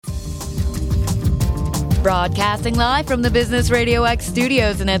Broadcasting live from the Business Radio X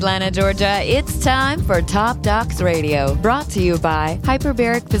studios in Atlanta, Georgia, it's time for Top Docs Radio, brought to you by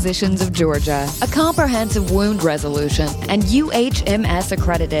Hyperbaric Physicians of Georgia, a comprehensive wound resolution and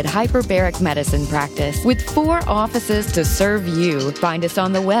UHMS-accredited hyperbaric medicine practice with 4 offices to serve you. Find us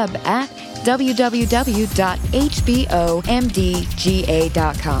on the web at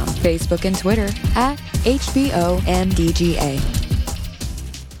www.hbomdga.com, Facebook and Twitter at hbomdga.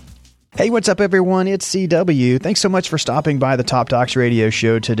 Hey, what's up, everyone? It's CW. Thanks so much for stopping by the Top Docs Radio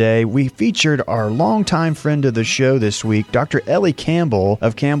Show today. We featured our longtime friend of the show this week, Dr. Ellie Campbell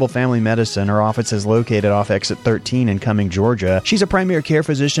of Campbell Family Medicine. Her office is located off Exit 13 in Cumming, Georgia. She's a primary care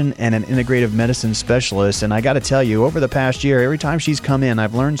physician and an integrative medicine specialist, and I got to tell you, over the past year, every time she's come in,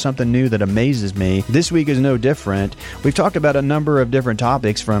 I've learned something new that amazes me. This week is no different. We've talked about a number of different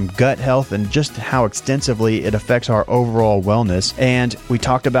topics, from gut health and just how extensively it affects our overall wellness, and we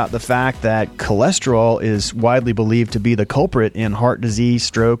talked about the fact that cholesterol is widely believed to be the culprit in heart disease,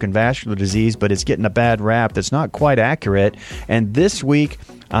 stroke, and vascular disease, but it's getting a bad rap that's not quite accurate. And this week,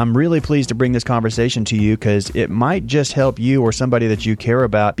 I'm really pleased to bring this conversation to you because it might just help you or somebody that you care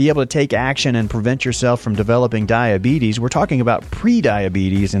about be able to take action and prevent yourself from developing diabetes. We're talking about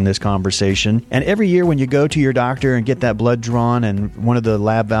pre-diabetes in this conversation. And every year when you go to your doctor and get that blood drawn, and one of the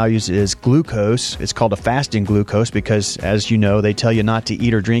lab values is glucose, it's called a fasting glucose because, as you know, they tell you not to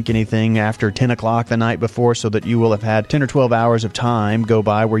eat or drink anything after 10 o'clock the night before so that you will have had 10 or 12 hours of time go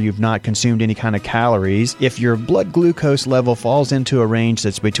by where you've not consumed any kind of calories. If your blood glucose level falls into a range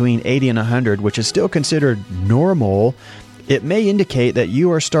that's between 80 and 100, which is still considered normal, it may indicate that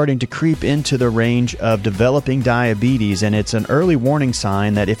you are starting to creep into the range of developing diabetes, and it's an early warning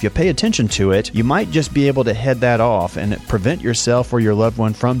sign that if you pay attention to it, you might just be able to head that off and prevent yourself or your loved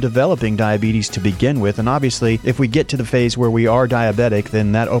one from developing diabetes to begin with. And obviously, if we get to the phase where we are diabetic,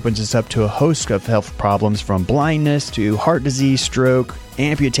 then that opens us up to a host of health problems, from blindness to heart disease, stroke,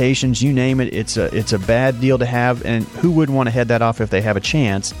 amputations, you name it. It's a bad deal to have, and who wouldn't want to head that off if they have a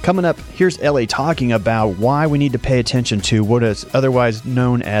chance? Coming up, here's Ellie talking about why we need to pay attention to what is otherwise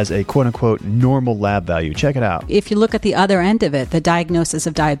known as a quote-unquote normal lab value. Check it out. If you look at the other end of it, the diagnosis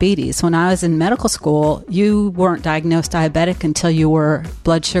of diabetes, when I was in medical school, you weren't diagnosed diabetic until you were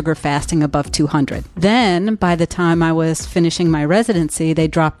blood sugar fasting above 200. Then, by the time I was finishing my residency, they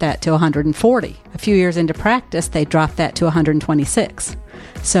dropped that to 140. A few years into practice, they dropped that to 126.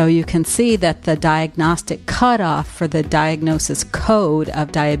 So you can see that the diagnostic cutoff for the diagnosis code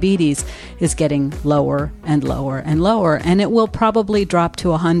of diabetes is getting lower and lower and lower, and it will probably drop to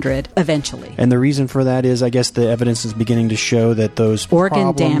 100 eventually. And the reason for that is, I guess, the evidence is beginning to show that those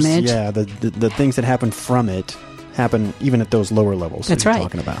organ problems, damage, the things that happen from it happen even at those lower levels. That's that right. You're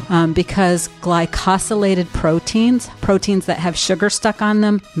talking about. Because glycosylated proteins that have sugar stuck on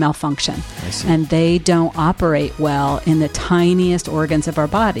them, malfunction. I see. And they don't operate well in the tiniest organs of our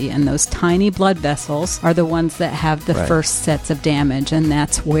body. And those tiny blood vessels are the ones that have the first sets of damage. And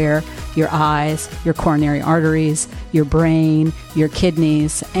that's where your eyes, your coronary arteries, your brain, your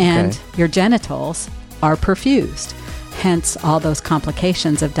kidneys, and your genitals are perfused. Hence all those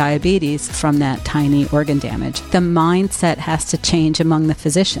complications of diabetes from that tiny organ damage. The mindset has to change among the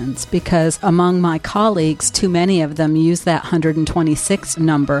physicians, because among my colleagues, too many of them use that 126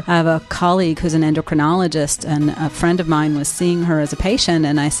 number. I have a colleague who's an endocrinologist, and a friend of mine was seeing her as a patient,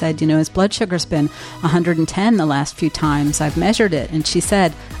 and I said, his blood sugar's been 110 the last few times I've measured it. And she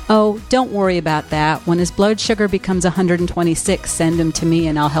said, oh, don't worry about that. When his blood sugar becomes 126, send him to me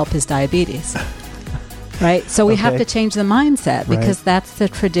and I'll help his diabetes. Right? So we have to change the mindset, because that's the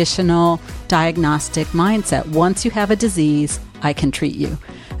traditional diagnostic mindset. Once you have a disease, I can treat you.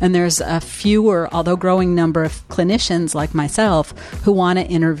 And there's a fewer, although growing number of clinicians like myself who want to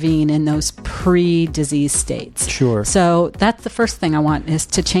intervene in those pre-disease states. Sure. So that's the first thing I want, is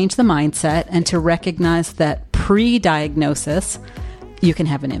to change the mindset and to recognize that pre-diagnosis, you can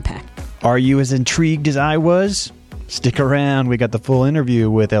have an impact. Are you as intrigued as I was? Stick around. We got the full interview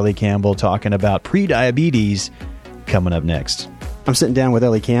with Ellie Campbell talking about pre-diabetes coming up next. I'm sitting down with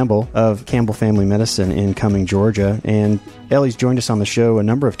Ellie Campbell of Campbell Family Medicine in Cumming, Georgia. And Ellie's joined us on the show a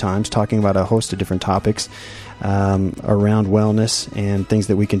number of times talking about a host of different topics around wellness and things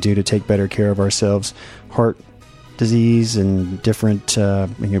that we can do to take better care of ourselves. Heart disease and different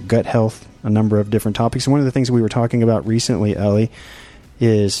gut health, a number of different topics. And one of the things we were talking about recently, Ellie,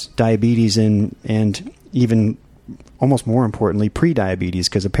 is diabetes and even almost more importantly, pre-diabetes,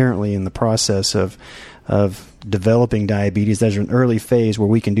 because apparently in the process of of developing diabetes, there's an early phase where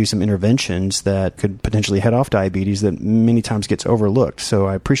we can do some interventions that could potentially head off diabetes that many times gets overlooked. So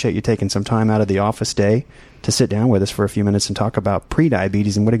I appreciate you taking some time out of the office day to sit down with us for a few minutes and talk about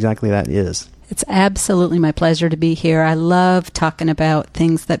prediabetes and what exactly that is. It's absolutely my pleasure to be here. I love talking about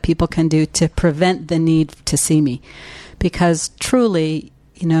things that people can do to prevent the need to see me, because truly,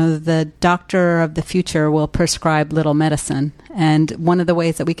 the doctor of the future will prescribe little medicine. And one of the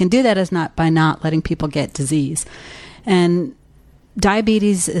ways that we can do that is not by not letting people get disease. And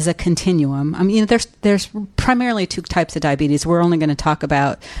diabetes is a continuum. I mean, there's primarily two types of diabetes. We're only going to talk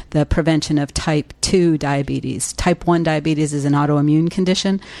about the prevention of type 2 diabetes. Type 1 diabetes is an autoimmune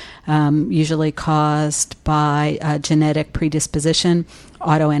condition, usually caused by a genetic predisposition.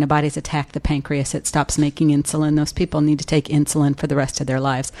 Autoantibodies attack the pancreas. It stops making insulin. Those people need to take insulin for the rest of their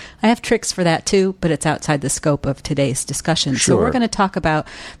lives. I have tricks for that too, but it's outside the scope of today's discussion. Sure. So we're going to talk about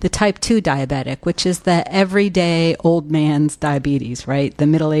the type 2 diabetic, which is the everyday old man's diabetes, right? The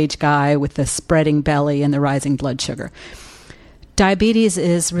middle-aged guy with the spreading belly and the rising blood sugar. Diabetes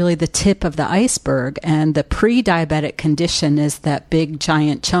is really the tip of the iceberg, and the pre-diabetic condition is that big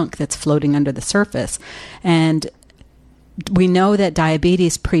giant chunk that's floating under the surface. And we know that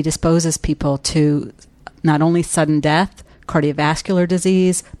diabetes predisposes people to not only sudden death, cardiovascular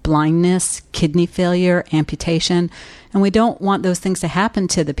disease, blindness, kidney failure, amputation, and we don't want those things to happen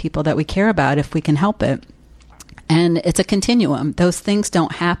to the people that we care about if we can help it. And it's a continuum. Those things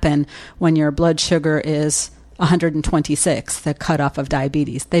don't happen when your blood sugar is 126, the cutoff of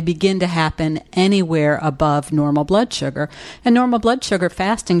diabetes. They begin to happen anywhere above normal blood sugar. And normal blood sugar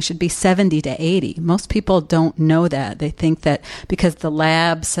fasting should be 70 to 80. Most people don't know that. They think that because the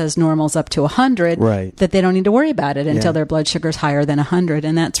lab says normal's up to 100, right, that they don't need to worry about it until their blood sugar's higher than 100.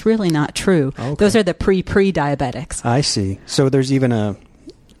 And that's really not true. Okay. Those are the pre-diabetics. I see. So there's even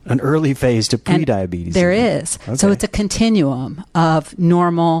an early phase to prediabetes. There is. Okay. So it's a continuum of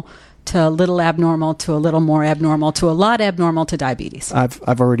normal to a little abnormal to a little more abnormal to a lot abnormal to diabetes. I've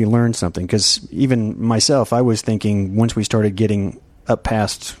already learned something, because even myself, I was thinking once we started getting up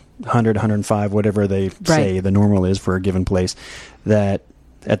past 100, 105, whatever they say the normal is for a given place, that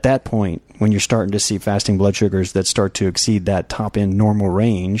at that point, when you're starting to see fasting blood sugars that start to exceed that top end normal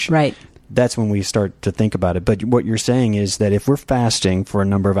range, right, that's when we start to think about it. But what you're saying is that if we're fasting for a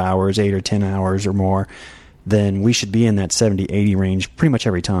number of hours, 8 or 10 hours or more, then we should be in that 70, 80 range pretty much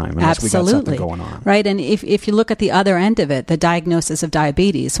every time, unless Absolutely. we got something going on. Right, and if you look at the other end of it, the diagnosis of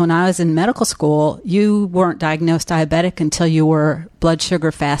diabetes, when I was in medical school, you weren't diagnosed diabetic until you were blood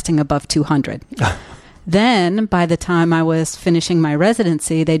sugar fasting above 200. Then, by the time I was finishing my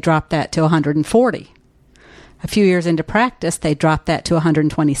residency, they dropped that to 140. A few years into practice, they dropped that to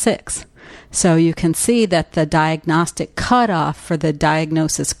 126. So you can see that the diagnostic cutoff for the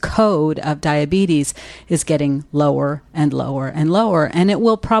diagnosis code of diabetes is getting lower and lower and lower, and it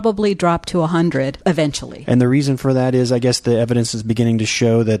will probably drop to 100 eventually. And the reason for that is, I guess, the evidence is beginning to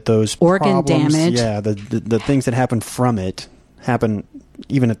show that those organ problems, damage, the things that happen from it happen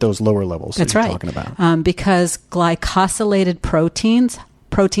even at those lower levels. That's that you're right. Talking about. Because glycosylated proteins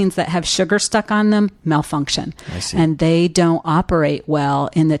that have sugar stuck on them malfunction. I see. And they don't operate well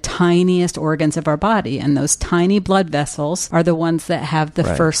in the tiniest organs of our body. And those tiny blood vessels are the ones that have the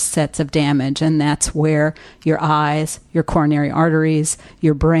first sets of damage. And that's where your eyes, your coronary arteries,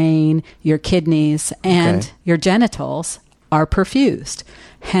 your brain, your kidneys, and your genitals are perfused.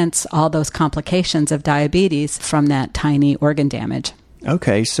 Hence all those complications of diabetes from that tiny organ damage.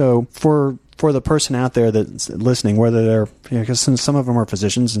 Okay, so for the person out there that's listening, whether they're, because some of them are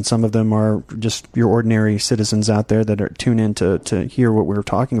physicians and some of them are just your ordinary citizens out there that are tuned in to hear what we're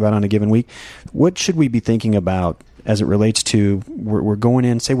talking about on a given week, what should we be thinking about as it relates to we're going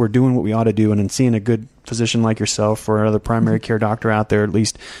in, say we're doing what we ought to do, and then seeing a good physician like yourself or another primary care doctor out there, at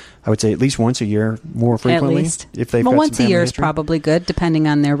least, I would say at least once a year, more frequently. At least. If they've well, got once some a year family is history. probably good, depending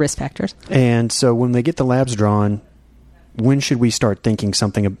on their risk factors. And so when they get the labs drawn, when should we start thinking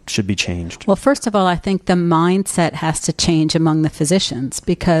something should be changed? Well, first of all, I think the mindset has to change among the physicians,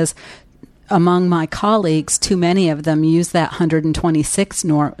 because among my colleagues, too many of them use that 126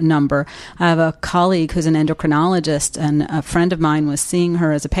 number. I have a colleague who's an endocrinologist, and a friend of mine was seeing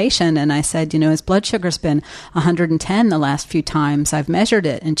her as a patient, and I said, his blood sugar's been 110 the last few times I've measured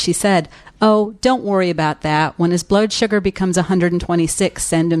it. And she said, oh, don't worry about that. When his blood sugar becomes 126,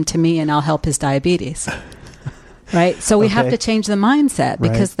 send him to me and I'll help his diabetes. Right? So we have to change the mindset,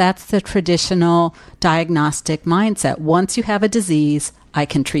 because that's the traditional diagnostic mindset. Once you have a disease, I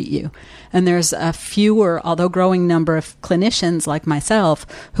can treat you. And there's a fewer, although growing number of clinicians like myself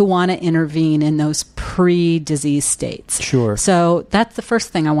who want to intervene in those pre-disease states. Sure. So that's the first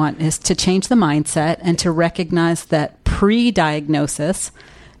thing I want, is to change the mindset and to recognize that pre-diagnosis,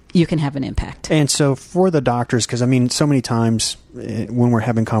 you can have an impact. And so for the doctors, because I mean, so many times when we're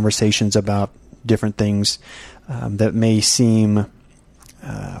having conversations about different things that may seem,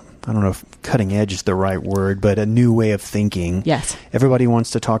 I don't know if cutting edge is the right word, but a new way of thinking. Yes. Everybody wants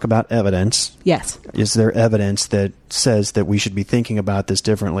to talk about evidence. Yes. Is there evidence that says that we should be thinking about this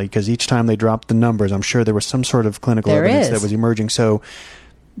differently? Because each time they dropped the numbers, I'm sure there was some sort of clinical evidence that was emerging. So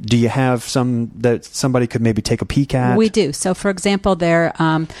do you have some that somebody could maybe take a peek at? We do. So, for example,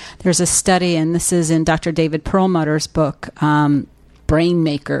 there's a study, and this is in Dr. David Perlmutter's book, Brain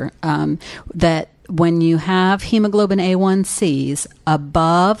Maker, that when you have hemoglobin A1Cs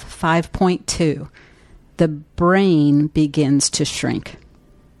above 5.2, the brain begins to shrink.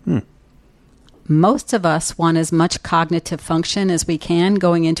 Most of us want as much cognitive function as we can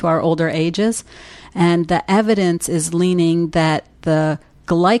going into our older ages, and the evidence is leaning that the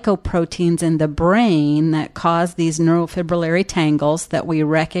glycoproteins in the brain that cause these neurofibrillary tangles that we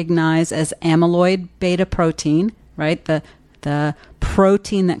recognize as amyloid beta protein, right? The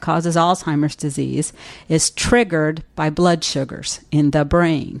protein that causes Alzheimer's disease is triggered by blood sugars in the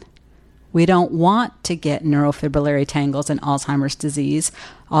brain. We don't want to get neurofibrillary tangles in Alzheimer's disease.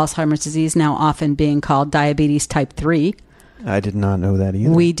 Alzheimer's disease now often being called diabetes type 3. I did not know that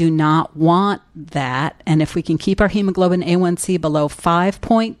either. We do not want that. And if we can keep our hemoglobin A1C below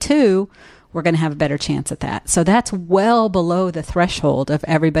 5.2, we're going to have a better chance at that. So that's well below the threshold of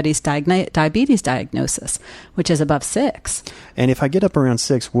everybody's diabetes diagnosis, which is above 6. And if I get up around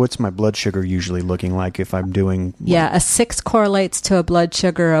 6, what's my blood sugar usually looking like if I'm doing... Yeah, a 6 correlates to a blood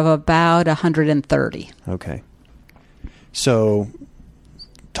sugar of about 130. Okay. So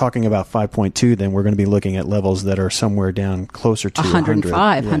talking about 5.2, then we're going to be looking at levels that are somewhere down closer to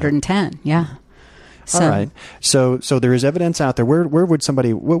 105, 110, yeah. So, all right. So there is evidence out there. Where would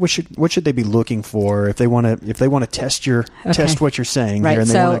somebody? What should they be looking for if they want to test test what you're saying right. here and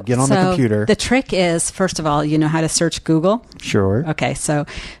they want to get on the computer? The trick is, first of all, you know how to search Google. Sure. Okay. So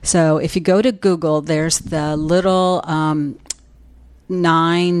if you go to Google, there's the little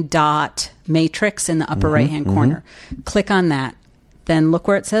 9-dot matrix in the upper right hand corner. Click on that. Then look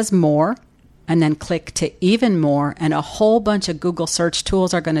where it says More. And then click to Even More, and a whole bunch of Google search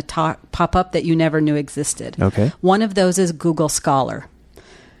tools are going to pop up that you never knew existed. Okay. One of those is Google Scholar.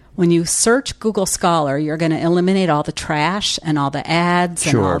 When you search Google Scholar, you're going to eliminate all the trash and all the ads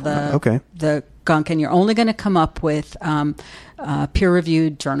and all the gunk, and you're only going to come up with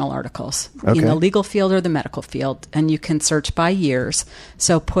peer-reviewed journal articles in the legal field or the medical field, and you can search by years.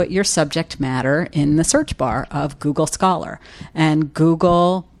 So put your subject matter in the search bar of Google Scholar, and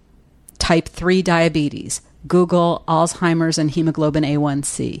Google type 3 diabetes, Google Alzheimer's and hemoglobin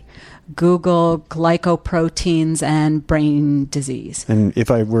A1C, Google glycoproteins and brain disease. And if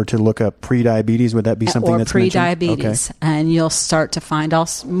I were to look up pre-diabetes, would that be something that's mentioned? Or pre-diabetes. Okay. And you'll start to find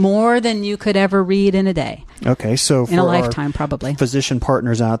more than you could ever read in a day. Okay, so for in a lifetime, probably. Physician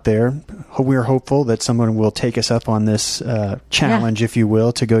partners out there, we're hopeful that someone will take us up on this challenge, if you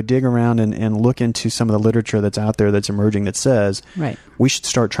will, to go dig around and look into some of the literature that's out there that's emerging that says we should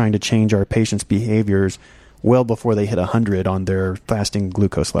start trying to change our patients' behaviors well before they hit 100 on their fasting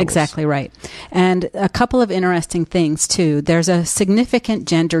glucose levels. Exactly right. And a couple of interesting things, too. There's a significant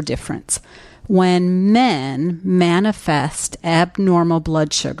gender difference. When men manifest abnormal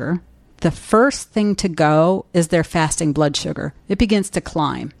blood sugar, the first thing to go is their fasting blood sugar. It begins to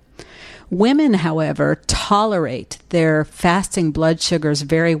climb. Women, however, tolerate their fasting blood sugars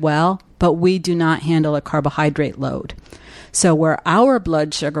very well, but we do not handle a carbohydrate load. So where our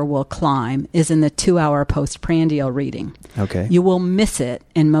blood sugar will climb is in the 2-hour postprandial reading. Okay. You will miss it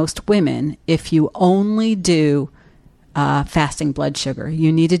in most women if you only do fasting blood sugar.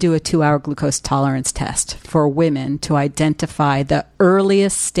 You need to do a 2-hour glucose tolerance test for women to identify the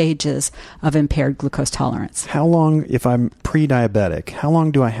earliest stages of impaired glucose tolerance. How long, if I'm pre-diabetic, how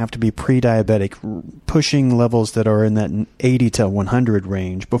long do I have to be pre-diabetic, pushing levels that are in that 80 to 100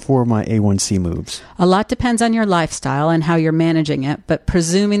 range before my A1C moves? A lot depends on your lifestyle and how you're managing it, but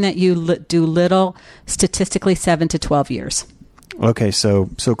presuming that you do little, statistically 7 to 12 years. Okay, so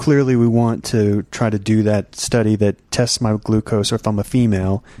clearly we want to try to do that study that tests my glucose, or if I'm a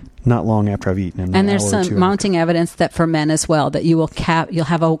female, not long after I've eaten. And there's some mounting evidence that for men as well, that you'll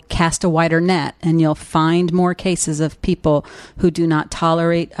cast a wider net, and you'll find more cases of people who do not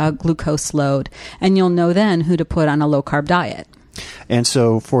tolerate a glucose load, and you'll know then who to put on a low carb diet. And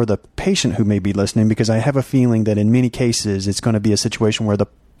so for the patient who may be listening, because I have a feeling that in many cases it's going to be a situation where the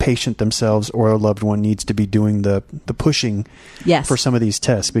patient themselves or a loved one needs to be doing the pushing for some of these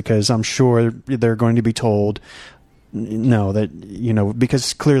tests, because I'm sure they're going to be told, no, that,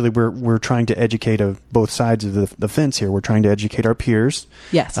 because clearly we're trying to educate both sides of the fence here. We're trying to educate our peers,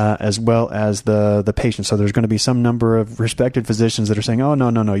 as well as the patient. So there's going to be some number of respected physicians that are saying, oh,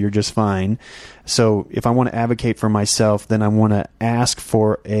 no, you're just fine. So if I want to advocate for myself, then I want to ask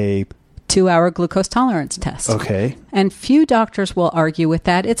for a 2-hour glucose tolerance test. Okay. And few doctors will argue with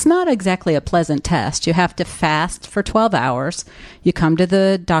that. It's not exactly a pleasant test. You have to fast for 12 hours. You come to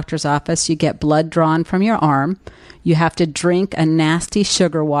the doctor's office. You get blood drawn from your arm. You have to drink a nasty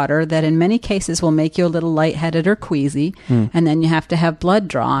sugar water that in many cases will make you a little lightheaded or queasy. And then you have to have blood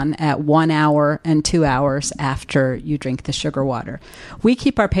drawn at 1 hour and 2 hours after you drink the sugar water. We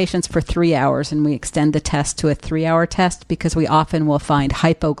keep our patients for 3 hours, and we extend the test to a 3-hour test because we often will find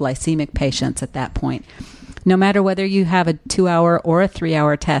hypoglycemic patients at that point. No matter whether you have a 2-hour or a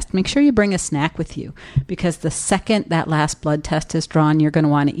 3-hour test, make sure you bring a snack with you, because the second that last blood test is drawn, you're going to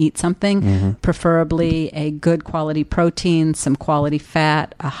want to eat something, preferably a good quality protein, some quality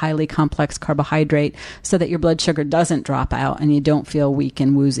fat, a highly complex carbohydrate, so that your blood sugar doesn't drop out and you don't feel weak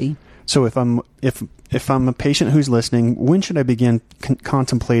and woozy. So if I'm a patient who's listening, when should I begin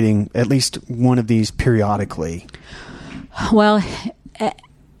contemplating at least one of these periodically? Well,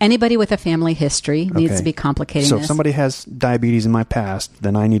 anybody with a family history needs to be complicating So this. if somebody has diabetes in my past,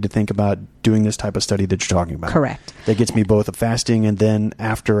 then I need to think about doing this type of study that you're talking about. Correct. That gets me both a fasting and then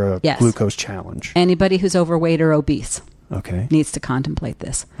after a glucose challenge. Anybody who's overweight or obese needs to contemplate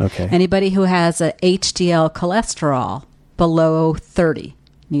this. Okay. Anybody who has a HDL cholesterol below 30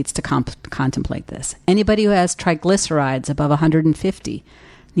 needs to contemplate this. Anybody who has triglycerides above 150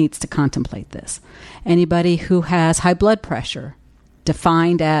 needs to contemplate this. Anybody who has high blood pressure,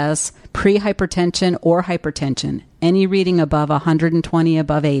 defined as pre-hypertension or hypertension, any reading above 120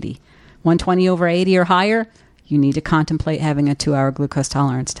 above 80, 120 over 80 or higher, you need to contemplate having a 2-hour glucose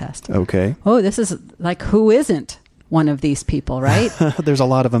tolerance test. Okay. Oh, this is like, who isn't one of these people, right? There's a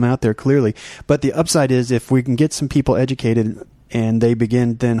lot of them out there, clearly. But the upside is if we can get some people educated and they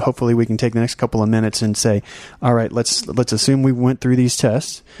begin, then hopefully we can take the next couple of minutes and say, all right, let's assume we went through these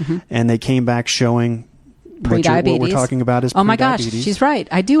tests and they came back showing pre-diabetes. What we're talking about is oh my gosh, she's right.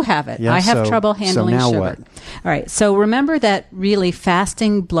 I do have it. Yeah, I have trouble handling now sugar. What? All right. So remember that really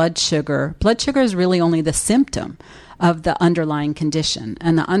fasting blood sugar is really only the symptom of the underlying condition.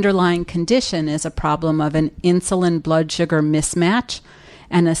 And the underlying condition is a problem of an insulin blood sugar mismatch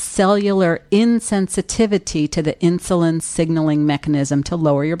and a cellular insensitivity to the insulin signaling mechanism to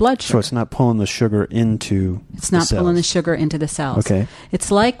lower your blood sugar. So it's not pulling the sugar into It's not pulling the sugar into the cells. Okay.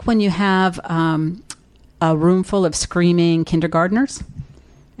 It's like when you have a room full of screaming kindergartners,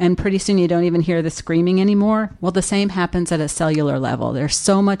 and pretty soon you don't even hear the screaming anymore. Well, the same happens at a cellular level. There's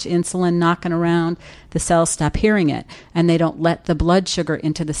so much insulin knocking around, the cells stop hearing it, and they don't let the blood sugar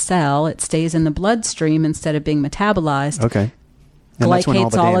into the cell. It stays in the bloodstream instead of being metabolized. Okay. And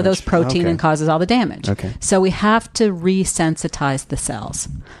Glycates all of those protein okay. and causes all the damage. Okay. So we have to resensitize the cells.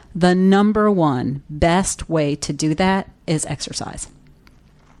 The number one best way to do that is exercise.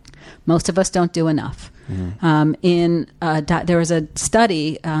 Most of us don't do enough. There was a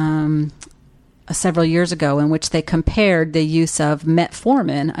study several years ago in which they compared the use of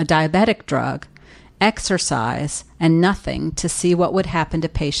metformin, a diabetic drug, exercise, and nothing to see what would happen to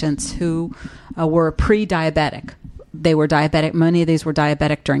patients who were pre-diabetic. They were diabetic. Many of these were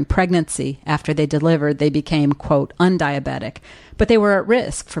diabetic during pregnancy. After they delivered, they became, quote, undiabetic. But they were at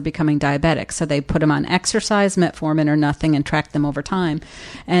risk for becoming diabetic. So they put them on exercise, metformin, or nothing and tracked them over time.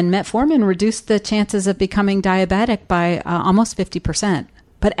 And metformin reduced the chances of becoming diabetic by almost 50%.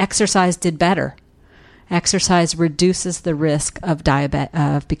 But exercise did better. Exercise reduces the risk of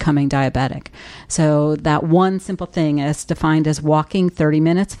becoming diabetic. So that one simple thing is defined as walking 30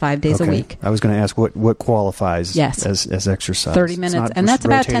 minutes, 5 days a week. I was going to ask what qualifies as exercise. 30 minutes, and that's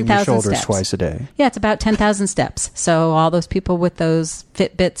about 10,000 steps. Twice a day. Yeah, it's about 10,000 steps. So all those people with those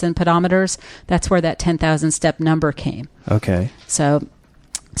Fitbits and pedometers, that's where that 10,000 step number came. Okay. So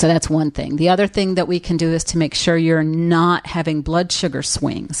that's one thing. The other thing that we can do is to make sure you're not having blood sugar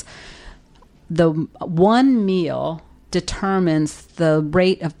swings. The one meal determines the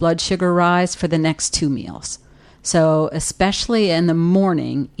rate of blood sugar rise for the next 2 meals. So especially in the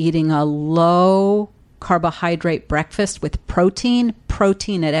morning, eating a low carbohydrate breakfast with protein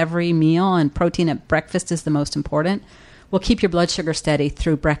at every meal, and protein at breakfast is the most important, will keep your blood sugar steady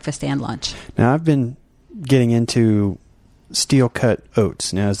through breakfast and lunch. Now, I've been getting into steel cut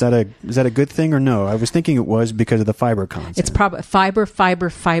oats. Now, is that a good thing or no? I was thinking it was because of the fiber content. It's probably fiber.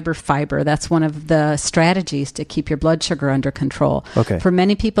 That's one of the strategies to keep your blood sugar under control. Okay. For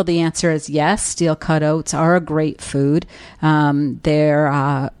many people, the answer is yes. Steel cut oats are a great food. They're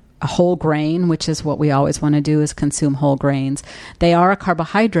a whole grain, which is what we always want to do, is consume whole grains. They are a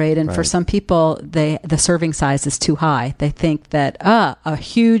carbohydrate, and for some people, the serving size is too high. They think that a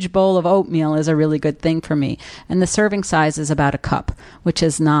huge bowl of oatmeal is a really good thing for me, and the serving size is about a cup, which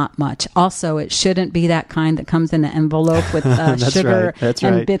is not much. Also, it shouldn't be that kind that comes in an envelope with sugar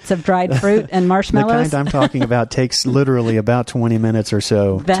and bits of dried fruit and marshmallows. The kind I'm talking about takes literally about 20 minutes or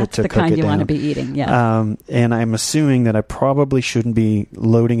so That's to cook it down. the kind you want to be eating, yeah. And I'm assuming that I probably shouldn't be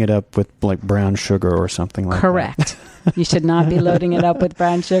loading it up with like brown sugar or something like Correct. that. Correct. You should not be loading it up with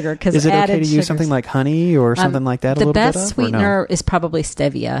brown sugar, because is it okay to use something like honey or something like that? The best sweetener is probably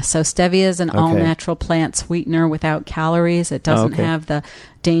stevia. So stevia is an all-natural plant sweetener without calories. It doesn't have the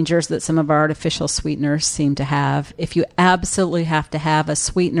dangers that some of our artificial sweeteners seem to have. If you absolutely have to have a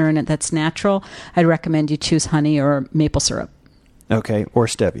sweetener in it that's natural, I'd recommend you choose honey or maple syrup. Okay, or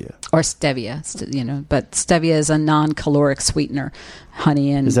stevia. But stevia is a non-caloric sweetener.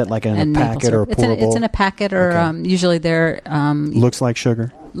 Honey and is that like in a packet or pourable? It's in a packet, or usually they're looks like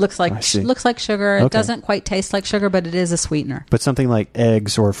sugar. Looks like sugar. It doesn't quite taste like sugar, but it is a sweetener. But something like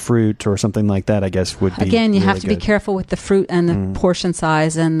eggs or fruit or something like that, I guess, would be again. You really have to be good. careful with the fruit and the portion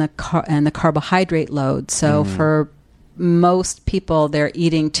size and the carbohydrate load. So for most people, they're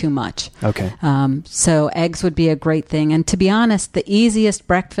eating too much. Okay. So eggs would be a great thing. And to be honest, the easiest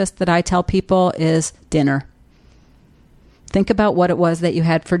breakfast that I tell people is dinner. Think about what it was that you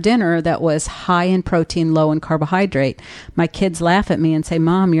had for dinner that was high in protein, low in carbohydrate. My kids laugh at me and say,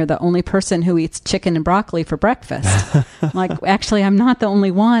 "Mom, you're the only person who eats chicken and broccoli for breakfast." I'm like, actually, I'm not the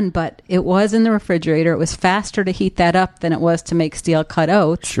only one, but it was in the refrigerator. It was faster to heat that up than it was to make steel cut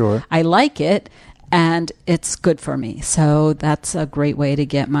oats. Sure. I like it. And it's good for me. So that's a great way to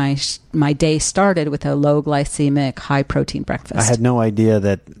get my day started with a low glycemic, high protein breakfast. I had no idea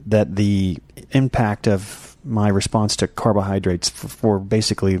that the impact of my response to carbohydrates for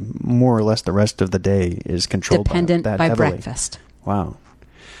basically more or less the rest of the day is controlled dependent by by heavily. breakfast. Wow.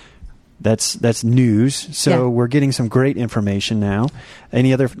 That's news. So we're getting some great information now.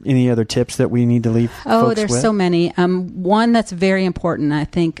 Any other tips that we need to leave folks with? There's so many. One that's very important, I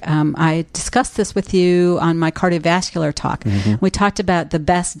think, I discussed this with you on my cardiovascular talk. We talked about the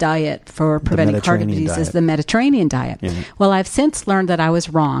best diet for preventing heart disease is the Mediterranean diet. Yeah. Well, I've since learned that I was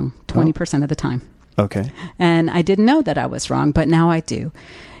wrong 20% of the time. Okay. And I didn't know that I was wrong, but now I do.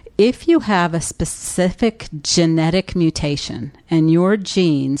 If you have a specific genetic mutation and your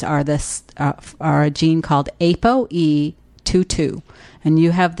genes are a gene called ApoE22, and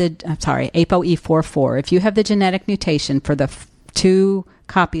you have ApoE44. If you have the genetic mutation for the 2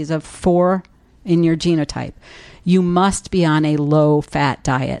 copies of 4 in your genotype, you must be on a low-fat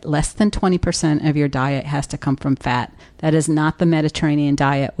diet. Less than 20% of your diet has to come from fat. That is not the Mediterranean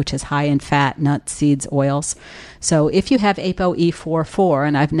diet, which is high in fat, nuts, seeds, oils. So if you have ApoE44,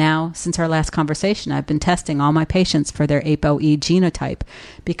 and I've now, since our last conversation, I've been testing all my patients for their ApoE genotype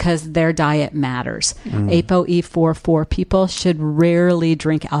because their diet matters. ApoE44 people should rarely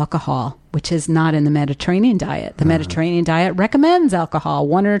drink alcohol, which is not in the Mediterranean diet. The Mediterranean diet recommends alcohol,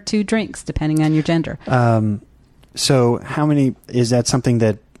 1 or 2 drinks, depending on your gender. So how many, is that something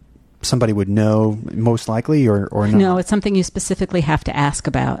that somebody would know most likely or not? No, it's something you specifically have to ask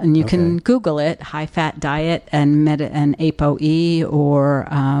about. And you can Google it, high-fat diet and ApoE or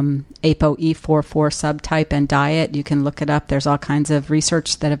ApoE44 subtype and diet. You can look it up. There's all kinds of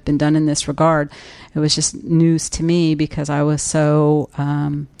research that have been done in this regard. It was just news to me because I was so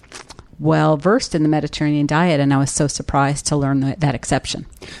well versed in the Mediterranean diet, and I was so surprised to learn that exception.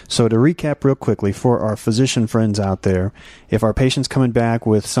 So to recap real quickly for our physician friends out there, if our patient's coming back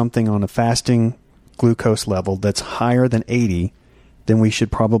with something on a fasting glucose level that's higher than 80, then we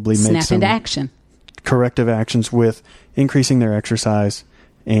should probably make some into action. Corrective actions with increasing their exercise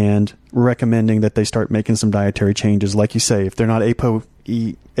and recommending that they start making some dietary changes. Like you say, if they're not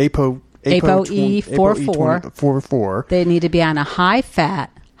ApoE44, they need to be on a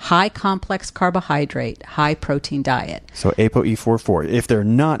high-fat, high complex carbohydrate, high protein diet. So ApoE44. If they're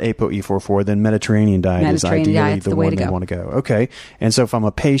not ApoE44, then Mediterranean diet is ideally the one they want to go. Okay. And so if I'm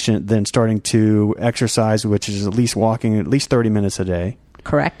a patient, then starting to exercise, which is at least walking at least 30 minutes a day.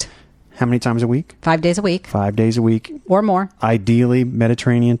 Correct. How many times a week? 5 days a week. 5 days a week. Or more. Ideally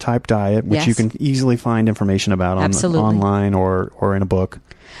Mediterranean type diet, which you can easily find information about online or in a book.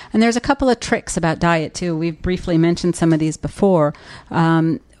 And there's a couple of tricks about diet, too. We've briefly mentioned some of these before.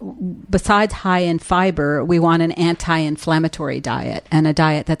 Besides high in fiber, we want an anti-inflammatory diet and a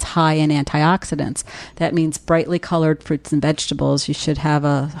diet that's high in antioxidants. That means brightly colored fruits and vegetables. You should have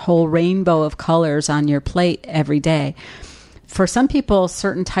a whole rainbow of colors on your plate every day. For some people,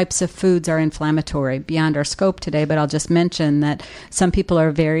 certain types of foods are inflammatory, beyond our scope today, but I'll just mention that some people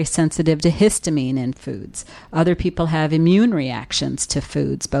are very sensitive to histamine in foods. Other people have immune reactions to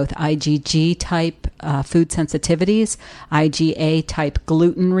foods, both IgG-type food sensitivities, IgA-type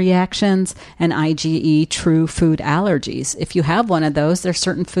gluten reactions, and IgE true food allergies. If you have one of those, there's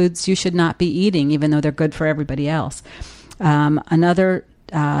certain foods you should not be eating, even though they're good for everybody else. Another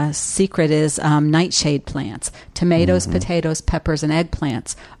secret is nightshade plants. Tomatoes, potatoes, peppers, and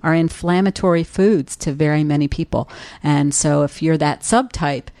eggplants are inflammatory foods to very many people. And so if you're that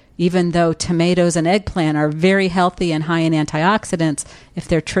subtype, even though tomatoes and eggplant are very healthy and high in antioxidants, if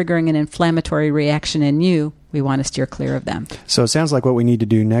they're triggering an inflammatory reaction in you, we want to steer clear of them. So it sounds like what we need to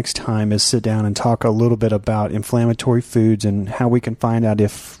do next time is sit down and talk a little bit about inflammatory foods and how we can find out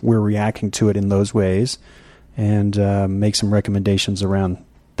if we're reacting to it in those ways, and make some recommendations around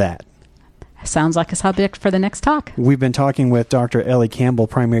that. Sounds like a subject for the next talk. We've been talking with Dr. Ellie Campbell,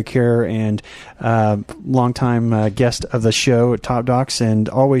 primary care and longtime guest of the show at Top Docs, and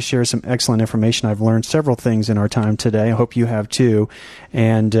always shares some excellent information. I've learned several things in our time today. I hope you have too.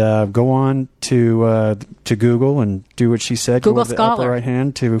 And go on to Google and do what she said. Google Go to the Scholar. upper right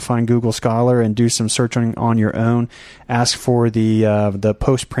hand to find Google Scholar and do some searching on your own. Ask for the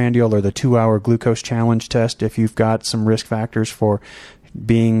postprandial or the 2-hour glucose challenge test if you've got some risk factors for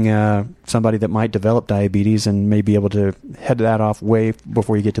being somebody that might develop diabetes, and may be able to head that off way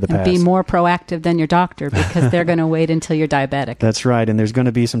before you get to the past. Be more proactive than your doctor, because they're going to wait until you're diabetic. That's right, and there's going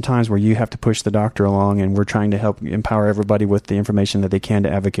to be some times where you have to push the doctor along, and we're trying to help empower everybody with the information that they can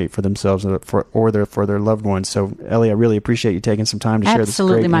to advocate for themselves for their loved ones. So, Ellie, I really appreciate you taking some time to share this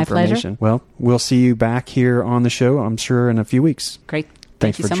great information. Absolutely, my pleasure. Well, we'll see you back here on the show, I'm sure, in a few weeks. Great. Thanks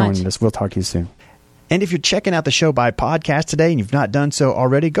Thank you for so joining much. us. We'll talk to you soon. And if you're checking out the show by podcast today and you've not done so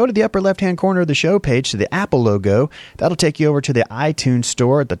already, go to the upper left-hand corner of the show page to the Apple logo. That'll take you over to the iTunes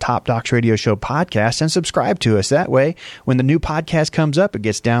store at the Top Docs Radio Show podcast and subscribe to us. That way, when the new podcast comes up, it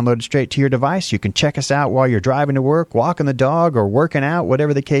gets downloaded straight to your device. You can check us out while you're driving to work, walking the dog, or working out,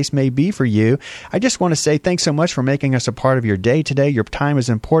 whatever the case may be for you. I just want to say thanks so much for making us a part of your day today. Your time is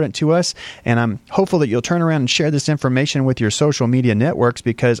important to us, and I'm hopeful that you'll turn around and share this information with your social media networks,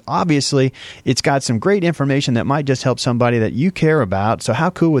 because obviously it's got some great information that might just help somebody that you care about. So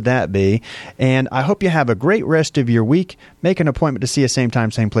how cool would that be? And I hope you have a great rest of your week. Make an appointment to see us same time,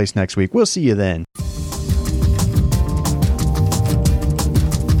 same place next week. We'll see you then.